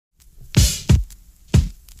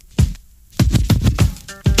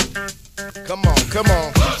Come on, come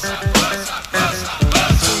on.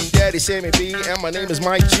 Sweet Daddy Sammy B, and my name is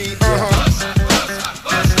Mike G.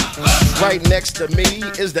 Right next to me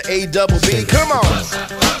is the A-double-B. Come on.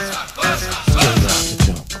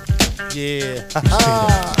 Yeah.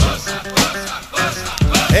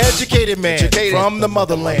 Educated man from the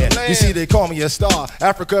motherland. You see, they call me a star.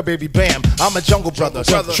 Africa, baby, bam. I'm a jungle brother,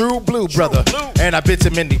 true blue brother. And I've been to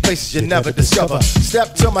many places you never discover.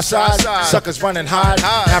 Step to my side, suckers run and hide.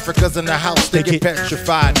 Africa's in the house, they get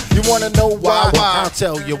petrified. You wanna know why? I'll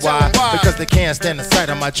tell you why. Because they can't stand the sight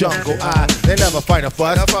of my jungle eye. They never fight a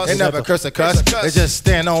fuss, they never curse a cuss. They just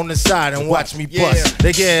stand on the side and watch me bust.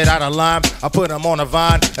 They get out of line, I put them on a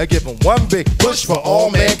vine. I give them one big push for all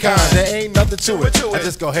mankind. There ain't nothing to it, I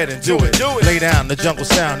just go ahead and do it. Lay down the jungle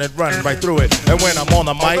sound and run right through it. And when I'm on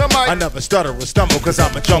the mic, I never stutter or stumble, cause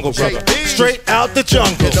I'm a jungle brother. Straight out the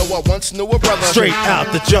jungle. You know I once knew a brother. Straight out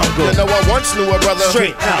the jungle. You know I once knew a brother.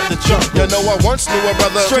 Straight out the jungle. You know I once knew a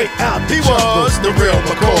brother. Straight out the He jungle. was the real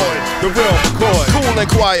McCoy. The real McCoy. Cool and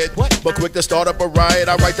quiet, but quick to start up a riot.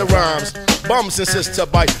 I write the rhymes, bums insist to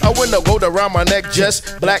bite. I win the gold around my neck,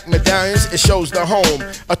 just black medallions. It shows the home.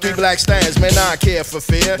 A 3 black stands, man, I care for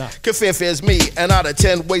fear. Cause fear fears me, and out of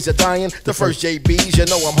 10 ways of dying, the first JBs, you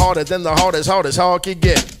know I'm harder than the hardest hard can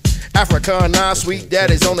get. Africa and I, sweet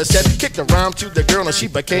daddy's on the set. Kicked the rhyme to the girl and she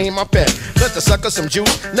became my pet. Let the sucker some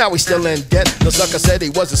juice, now he's still in debt. The sucker said he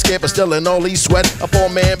wasn't scared, but still in all he sweat. A poor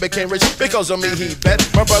man became rich because of me, he bet.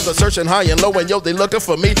 My brother searching high and low and yo, they looking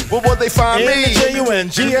for me. Where will they find me?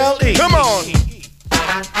 Jungle. Come on.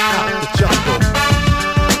 Out the jungle.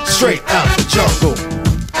 Straight out the jungle.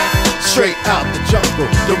 Straight out the jungle.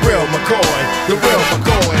 The real McCoy. The real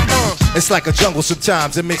McCoy. It's like a jungle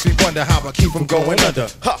sometimes, it makes me wonder how I keep from going under.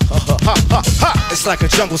 Ha, ha, ha, ha, ha, ha. It's like a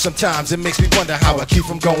jungle sometimes, it makes me wonder how I keep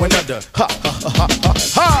from going under. Ha, ha, ha, ha, ha,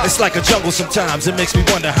 ha. It's like a jungle sometimes, it makes me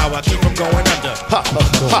wonder how I keep from going under. Ha, ha,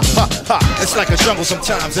 ha, ha, ha. It's like a jungle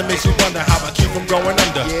sometimes, it makes me wonder how I keep from going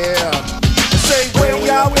under. Yeah. Say way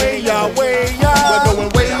out, way out, way out. We're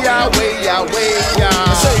going way out, way out, way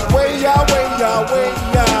out. Say way out, way out, way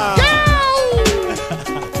out.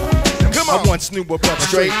 I once knew a brother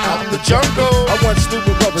straight out the jungle. I once knew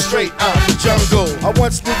a brother straight out the jungle. I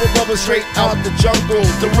once knew a brother straight out the jungle.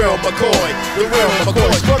 The real McCoy. The real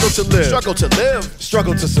McCoy. Struggle to live. Struggle to live.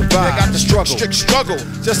 Struggle to survive. They got the struggle. Strict struggle.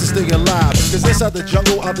 Just to stay alive. Cause inside the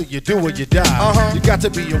jungle, either you do or you die. You got to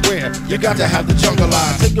be aware. You got to have the jungle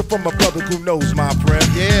eye. Take it from a brother who knows, my friend.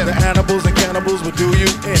 Yeah. The animals and cannibals will do you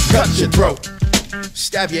in. Cut your throat.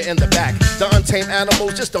 Stab you in the back. The untamed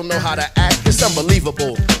animals just don't know how to act. It's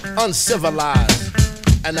unbelievable, uncivilized.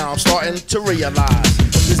 And now I'm starting to realize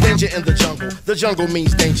there's danger in the jungle. The jungle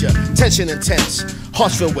means danger, tension intense,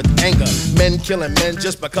 hearts filled with anger. Men killing men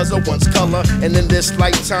just because of one's color. And in this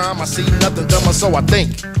lifetime, I see nothing dumber, so I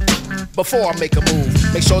think before I make a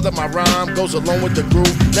move, make sure that my rhyme goes along with the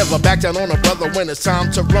groove. Never back down on a brother when it's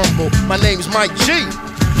time to rumble. My name's Mike G.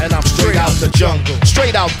 And I'm straight out the jungle.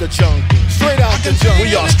 Straight out the jungle. Straight out the jungle.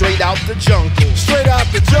 We are straight out the jungle. Straight out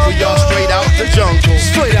the jungle. We are straight out the jungle.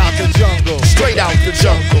 Straight out the jungle. Straight out the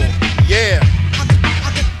jungle. Yeah.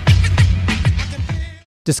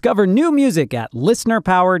 Discover new music at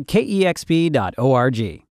listener-powered KEXP.org.